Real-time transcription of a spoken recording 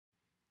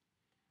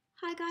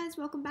Hi guys,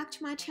 welcome back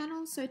to my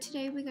channel. So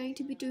today we're going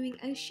to be doing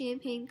a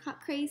champagne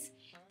cut crease.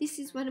 This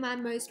is one of my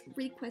most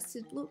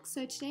requested looks,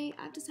 so today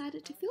I've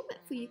decided to film it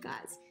for you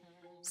guys.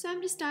 So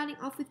I'm just starting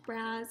off with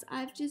brows.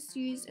 I've just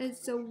used a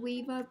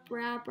Zoeva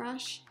brow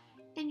brush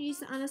and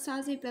used the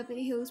Anastasia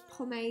Beverly Hills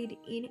pomade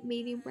in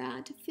medium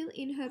brown to fill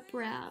in her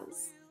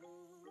brows.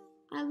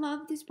 I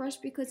love this brush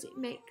because it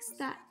makes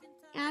that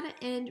outer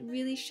end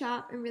really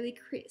sharp and really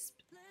crisp.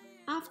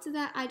 After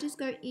that, I just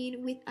go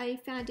in with a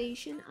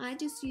foundation. I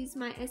just use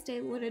my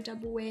Estee Lauder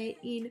Double Wear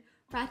in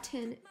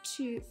Rattan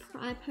to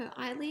prime her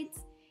eyelids.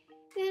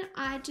 Then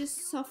I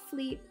just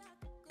softly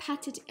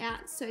pat it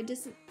out so it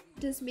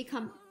doesn't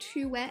become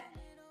too wet,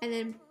 and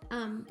then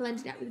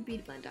blend it out with a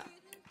beauty blender.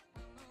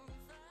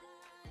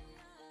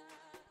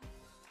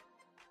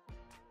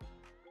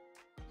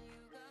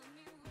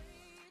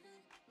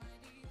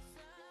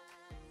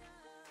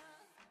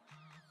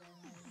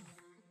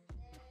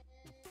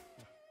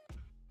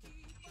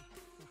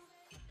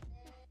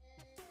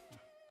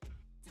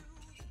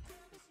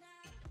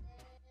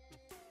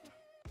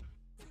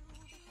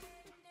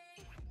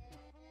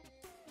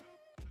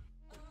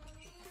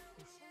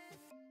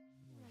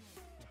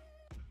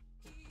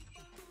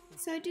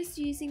 So just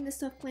using the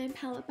Soft Glam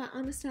palette by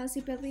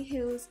Anastasia Beverly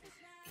Hills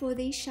for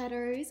these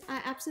shadows. I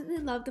absolutely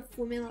love the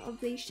formula of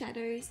these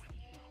shadows,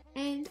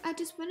 and I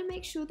just want to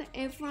make sure that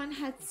everyone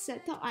has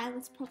set the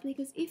eyelids properly,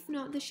 because if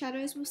not, the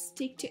shadows will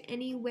stick to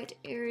any wet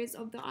areas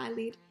of the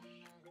eyelid.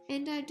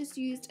 And I just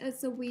used a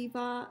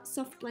Zoeva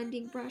soft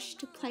blending brush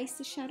to place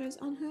the shadows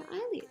on her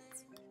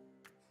eyelids.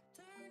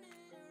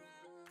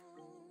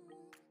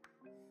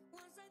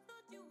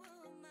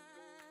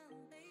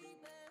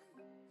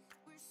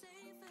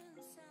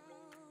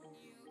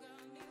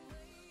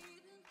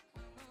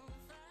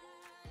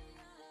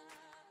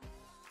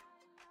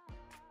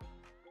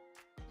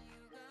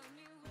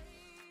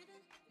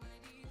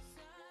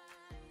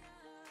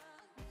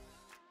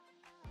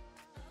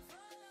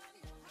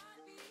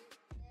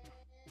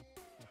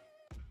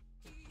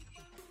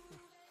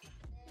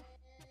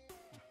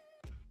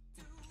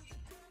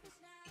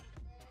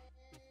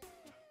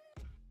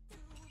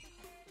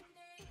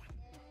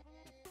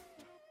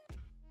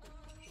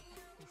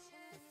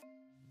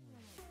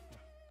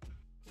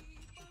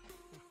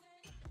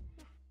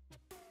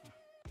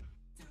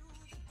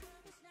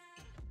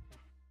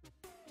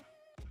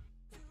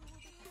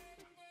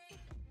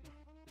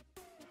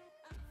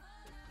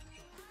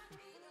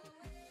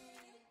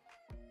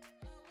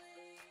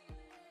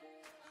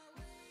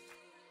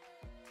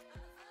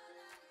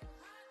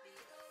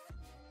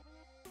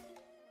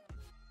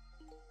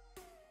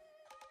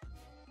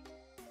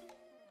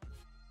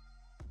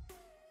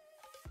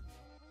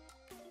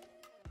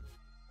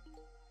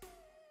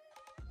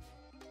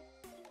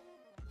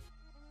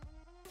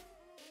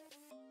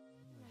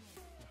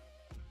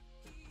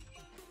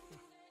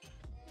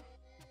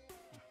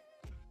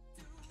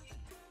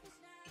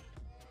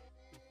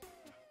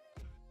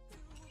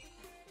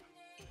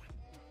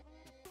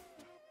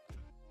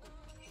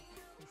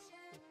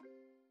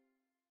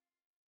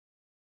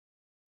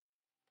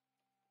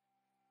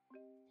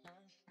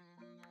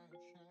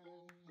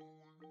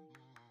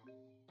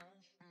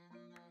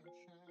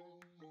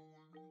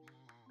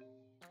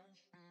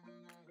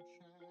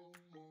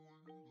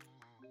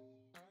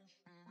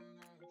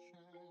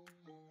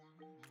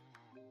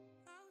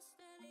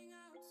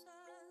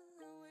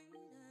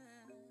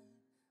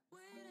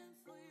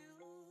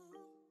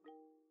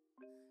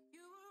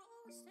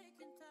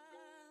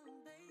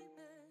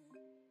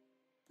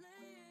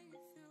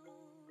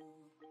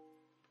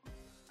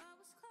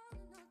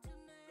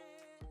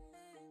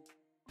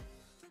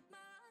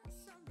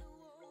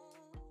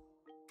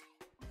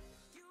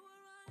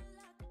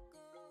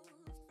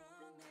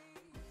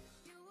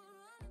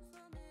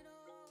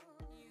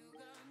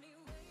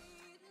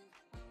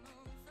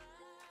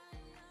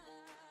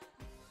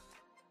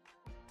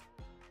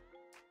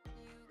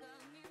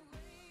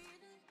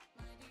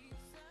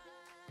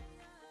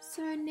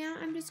 So now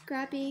I'm just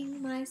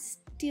grabbing my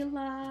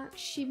Stila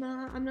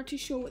Shimmer. I'm not too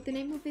sure what the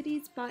name of it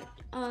is, but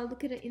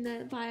look at it in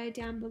the bio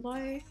down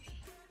below.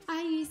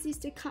 I use this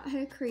to cut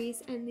her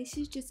crease, and this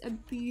is just a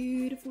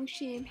beautiful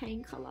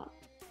champagne color.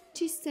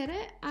 To set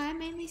it, I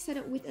mainly set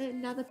it with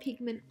another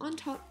pigment on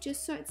top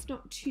just so it's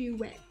not too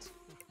wet.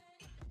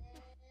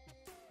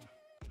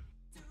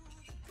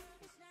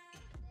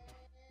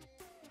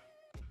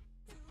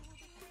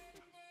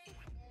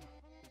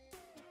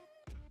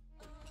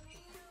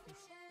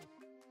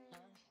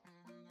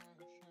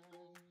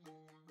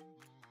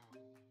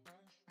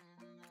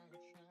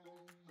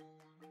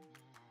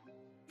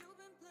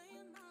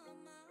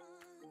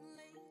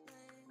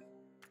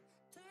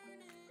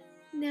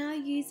 Now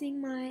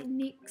using my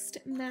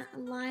NYX matte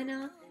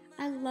liner.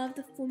 I love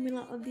the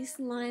formula of this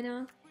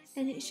liner,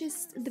 and it's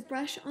just, the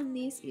brush on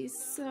this is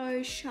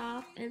so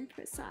sharp and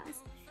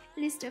precise,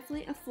 and it's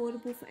definitely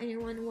affordable for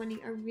anyone wanting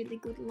a really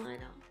good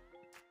liner.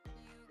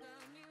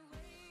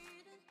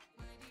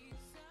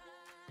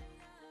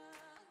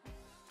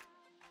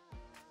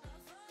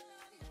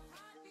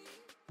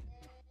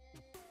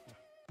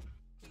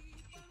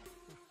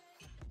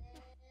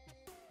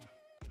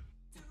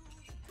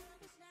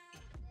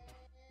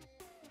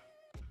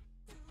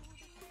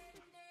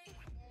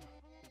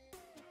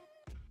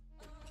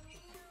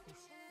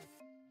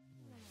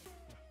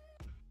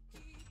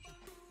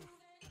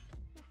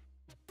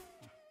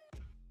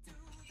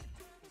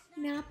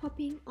 Now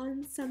popping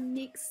on some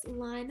NYX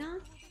liner.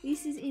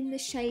 This is in the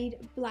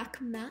shade Black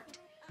Matte.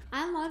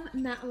 I love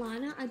matte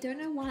liner. I don't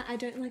know why I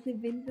don't like the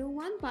Vinville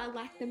one, but I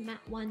like the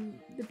matte one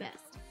the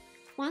best.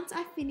 Once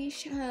I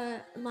finish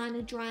her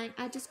liner drying,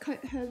 I just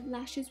coat her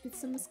lashes with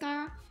some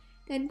mascara,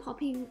 then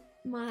popping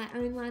my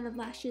own line of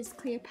lashes,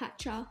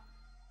 Cleopatra,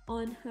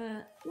 on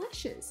her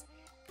lashes.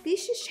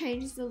 This just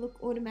changes the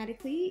look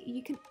automatically.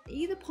 You can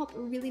either pop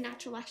really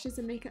natural lashes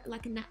and make it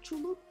like a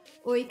natural look,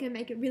 or you can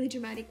make it really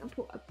dramatic and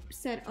put a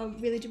set of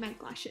really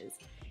dramatic lashes.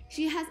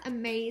 She has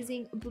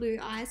amazing blue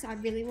eyes, so I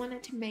really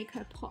wanted to make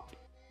her pop.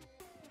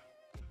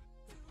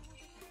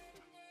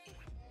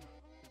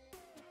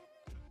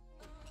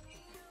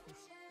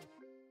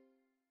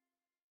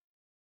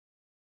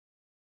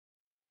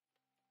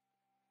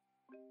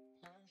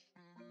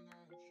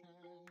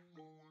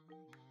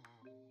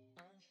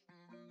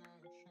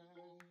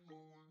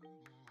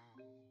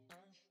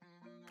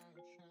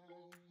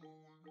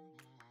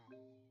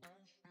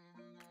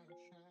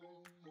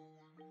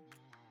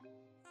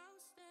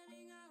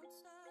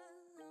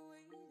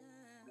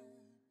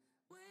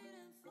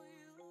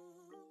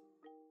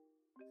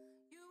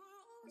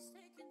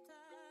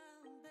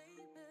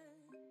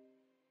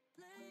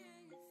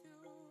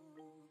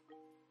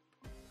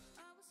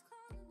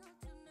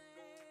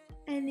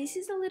 And this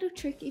is a little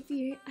trick if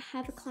you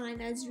have a client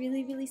that is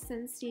really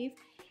sensitive.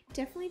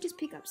 Definitely just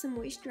pick up some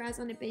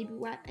moisturizer on a baby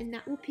wipe, and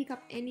that will pick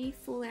up any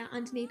fallout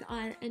underneath the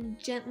eye and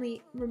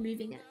gently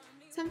removing it.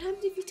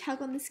 Sometimes if you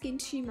tug on the skin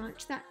too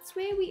much, that's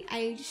where we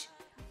age.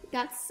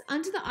 That's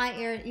under the eye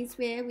area is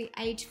where we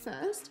age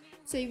first.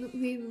 So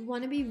we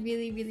want to be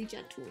really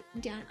gentle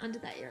down under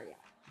that area.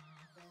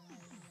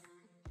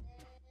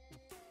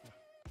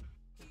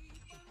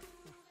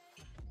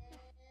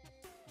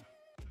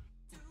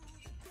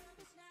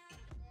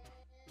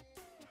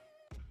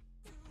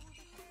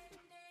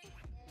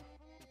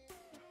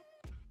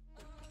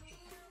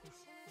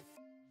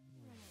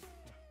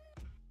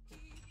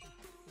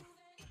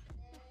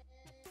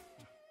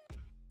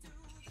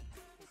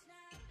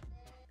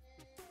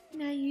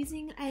 Now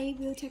using a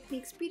Real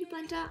Techniques Beauty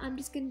Blender, I'm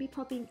just going to be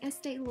popping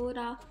Estee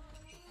Lauder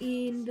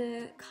in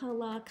the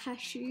colour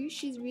Cashew.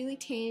 She's really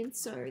tan,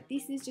 so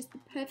this is just the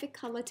perfect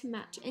colour to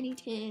match any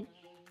tan.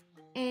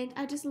 And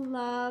I just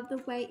love the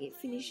way it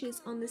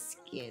finishes on the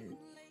skin.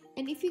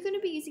 And if you're going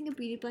to be using a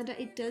beauty blender,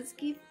 it does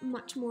give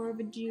much more of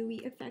a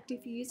dewy effect.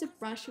 If you use a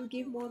brush, it'll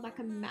give more like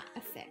a matte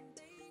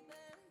effect.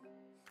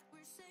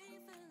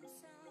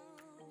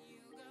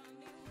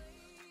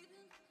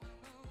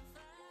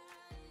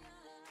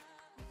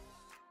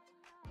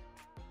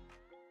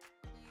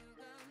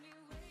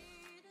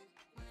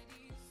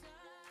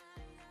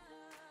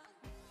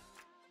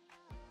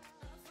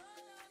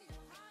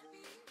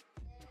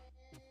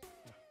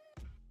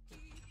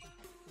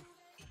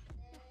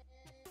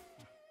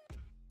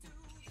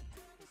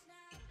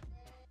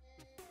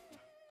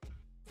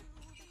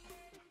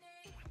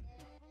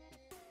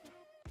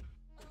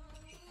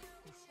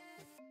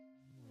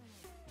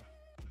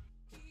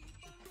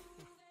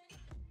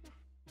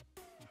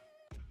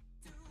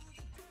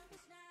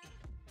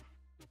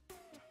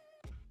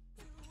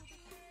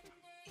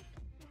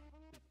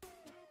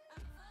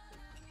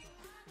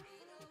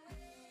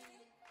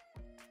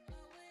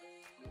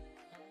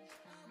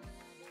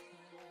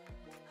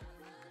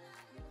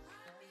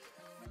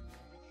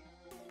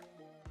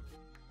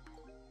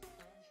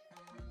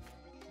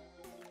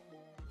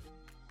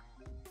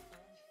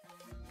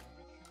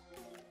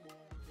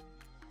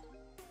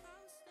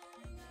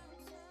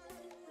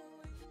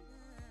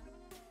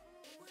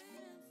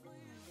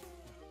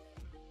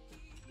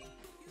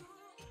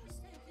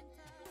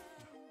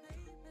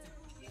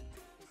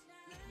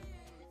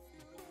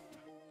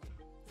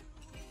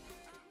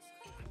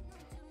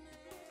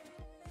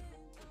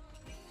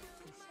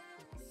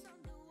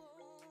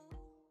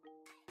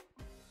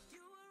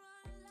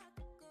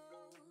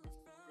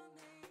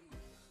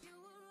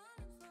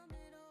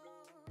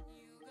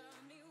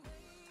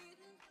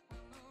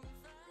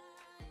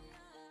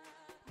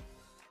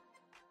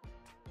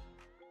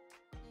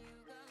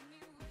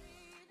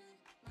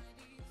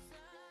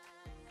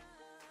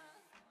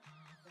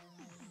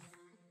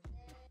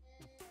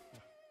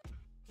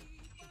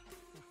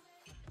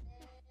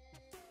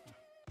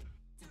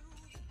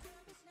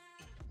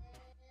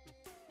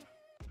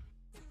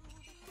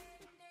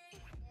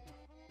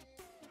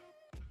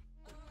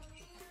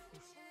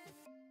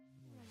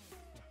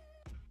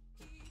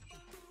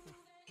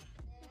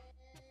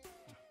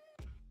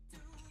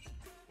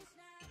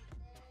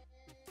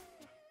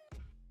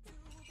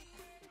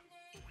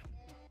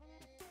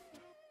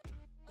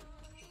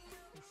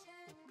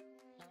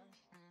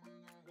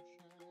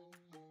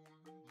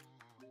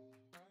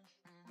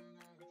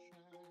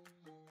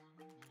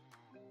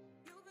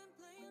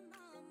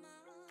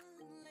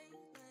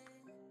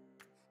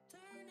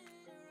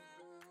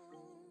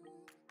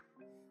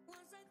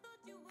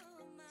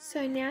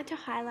 So now to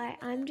highlight,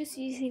 I'm just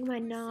using my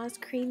NARS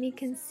Creamy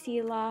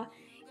Concealer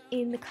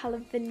in the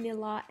colour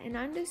Vanilla, and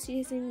I'm just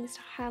using this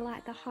to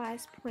highlight the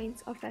highest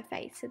points of her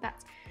face. So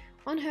that's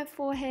on her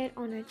forehead,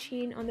 on her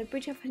chin, on the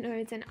bridge of her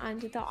nose, and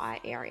under the eye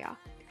area.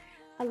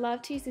 I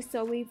love to use the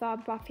Soul Weaver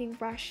buffing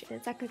brush, and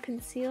it's like a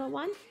concealer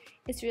one.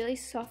 It's really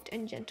soft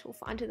and gentle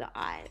for under the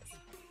eyes.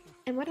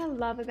 And what I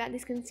love about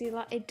this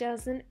concealer, it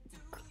doesn't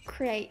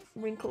create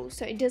wrinkles,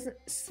 so it doesn't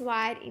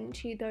slide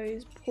into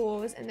those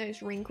pores and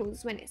those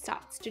wrinkles when it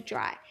starts to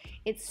dry.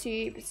 It's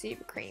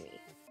super creamy.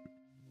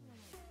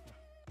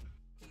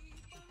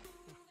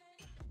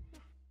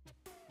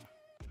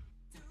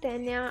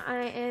 Then now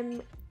I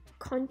am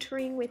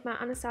contouring with my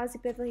Anastasia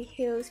Beverly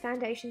Hills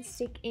foundation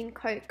stick in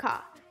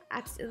Coca.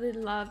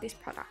 Absolutely love this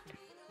product.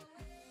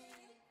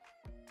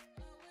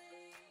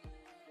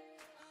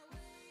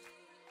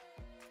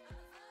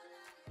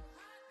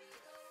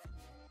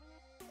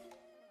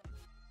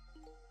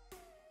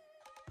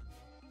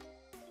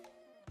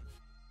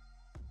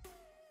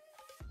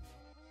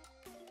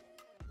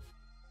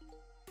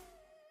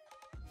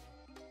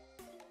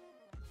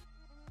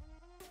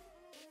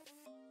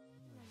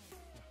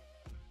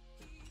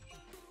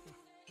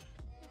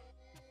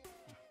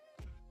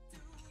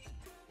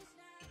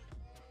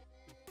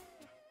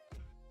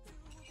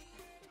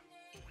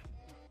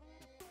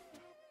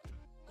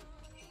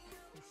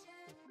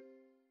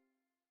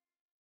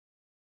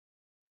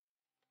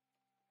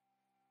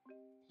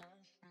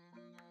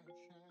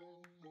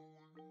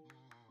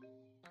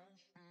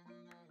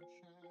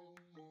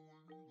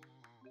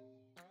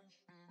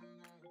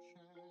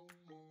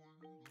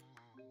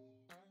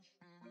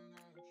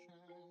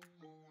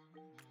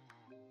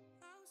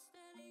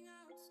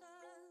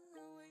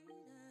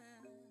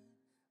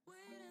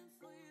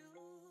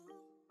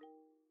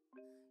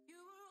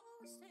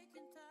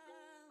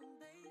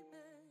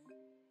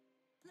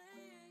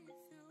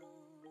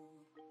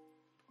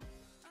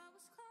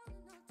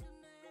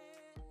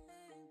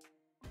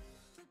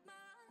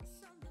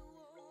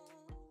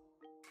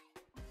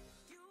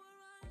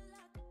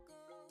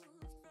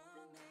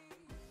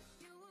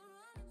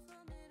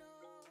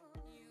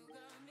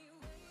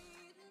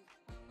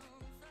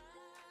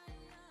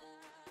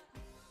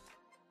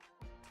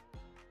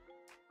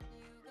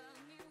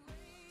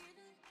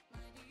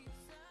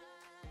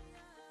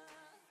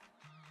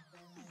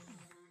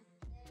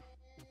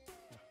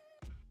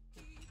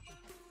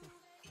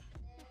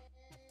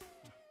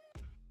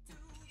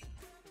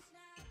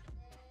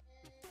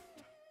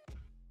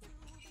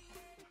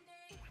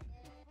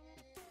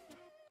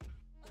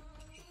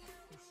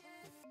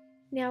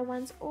 Now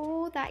once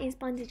all that is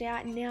blended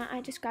out, now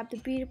I just grab the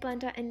beauty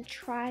blender and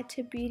try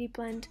to beauty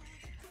blend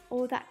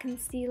all that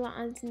concealer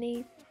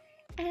underneath.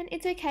 And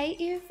it's okay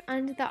if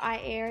under the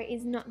eye area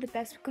is not the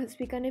best, because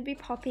we're going to be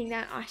popping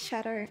that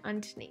eyeshadow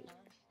underneath.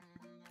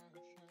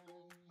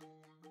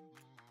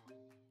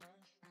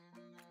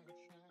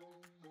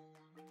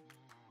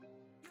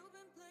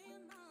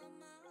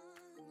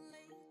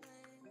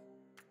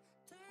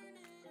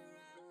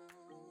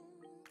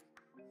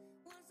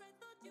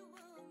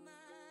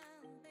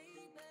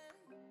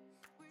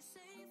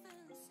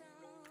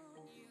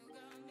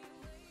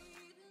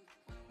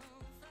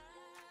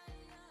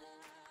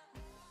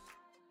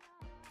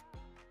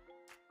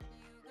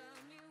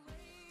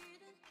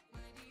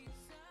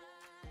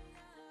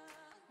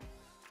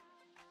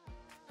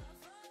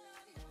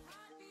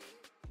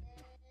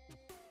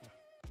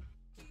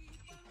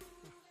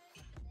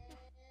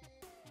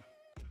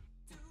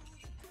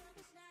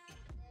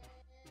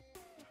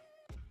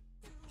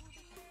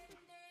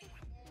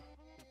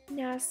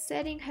 Now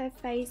setting her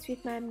face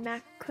with my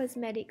MAC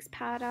Cosmetics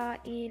powder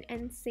in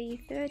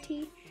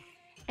NC30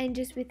 and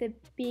just with a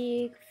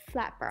big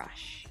flat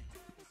brush.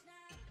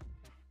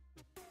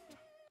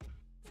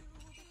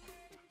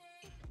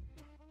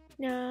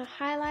 Now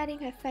highlighting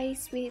her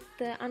face with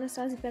the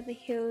Anastasia Beverly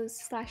Hills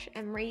 /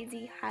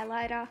 Amrezy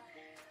highlighter.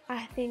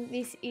 I think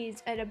this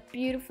is a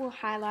beautiful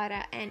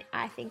highlighter and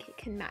I think it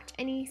can match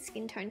any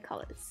skin tone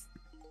colors.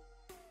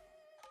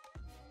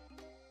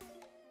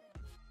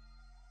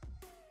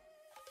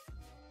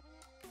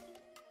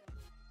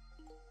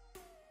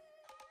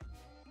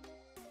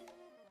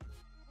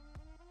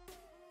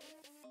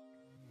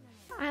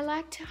 I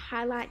like to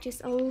highlight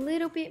just a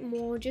little bit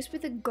more, just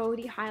with a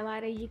goldy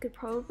highlighter. You could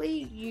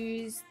probably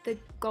use the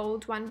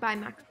gold one by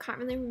MAC. I can't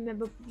really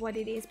remember what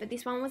it is, but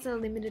this one was a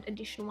limited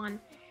edition one.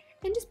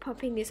 And just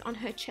popping this on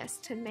her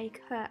chest to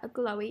make her a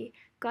glowy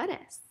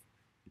goddess.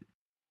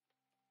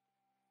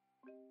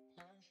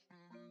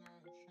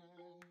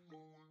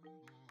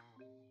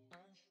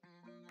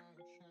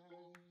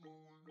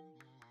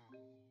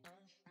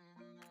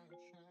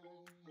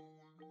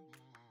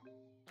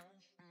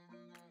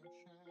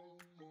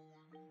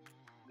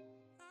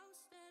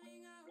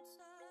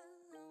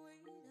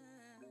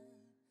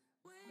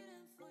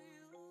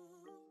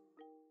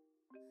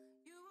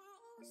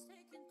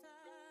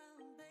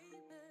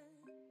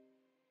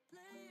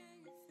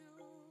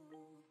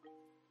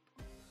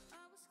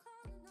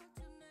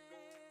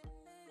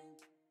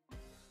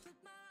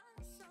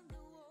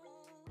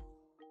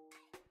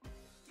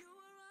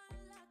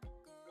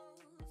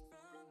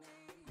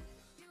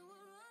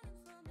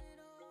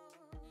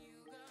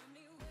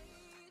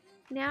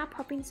 Now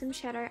popping some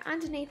shadow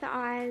underneath the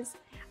eyes.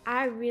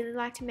 I really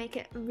like to make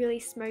it really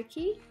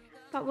smoky.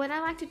 But what I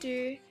like to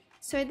do,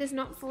 so it does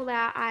not fall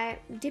out, I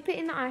dip it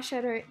in the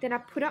eyeshadow, then I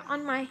put it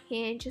on my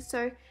hand just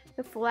so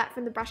the fallout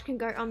from the brush can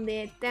go on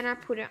there, then I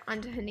put it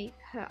underneath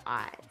her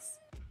eyes.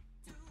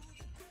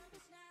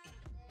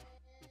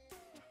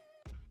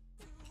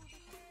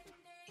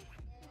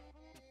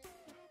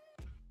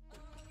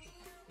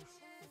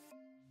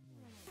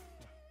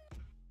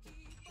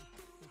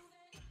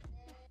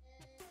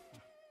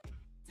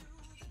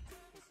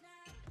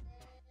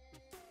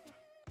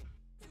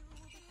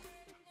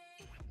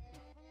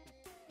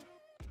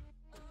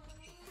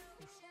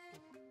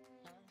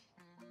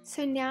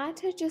 So now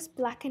to just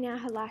blacken out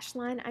her lash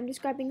line, I'm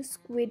just grabbing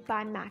Squid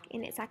by MAC,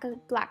 and it's like a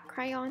black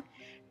crayon.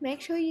 Make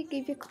sure you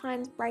give your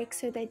clients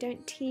breaks so they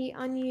don't tear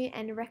on you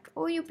and wreck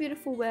all your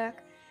beautiful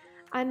work.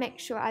 I make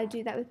sure I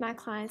do that with my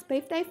clients, but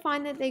if they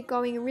find that they're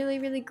going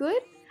really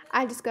good,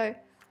 I just go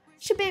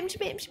shabam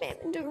shabam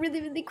shabam and do it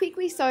really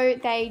quickly so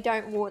they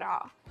don't water.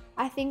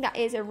 I think that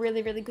is a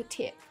really good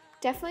tip.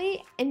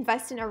 Definitely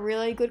invest in a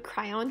really good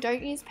crayon.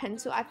 Don't use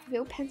pencil. I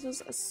feel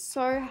pencils are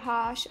so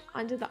harsh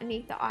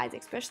underneath the eyes,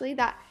 especially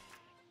that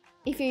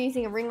if you're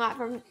using a ring light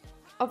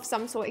of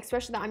some sort,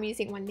 especially that I'm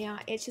using one now,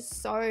 it's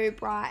just so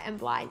bright and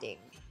blinding.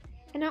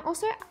 And I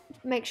also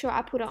make sure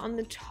I put it on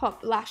the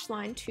top lash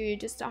line too,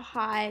 just to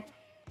hide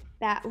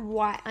that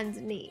white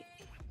underneath.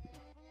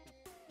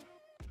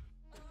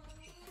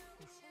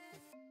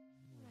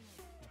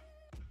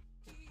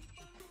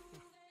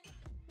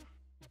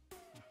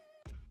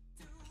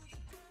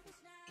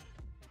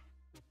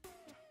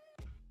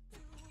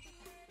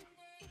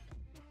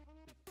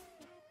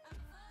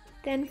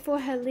 Then for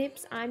her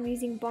lips, I'm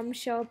using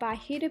Bombshell by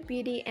Huda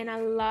Beauty, and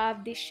I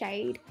love this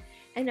shade.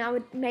 And I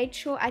made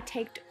sure I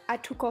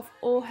took off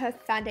all her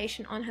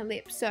foundation on her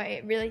lips, so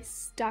it really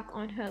stuck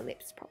on her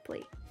lips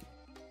properly.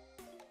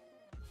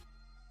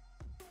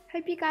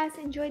 Hope you guys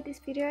enjoyed this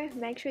video.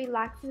 Make sure you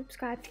like and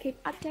subscribe to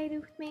keep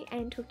updated with me,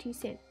 and talk to you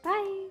soon. Bye!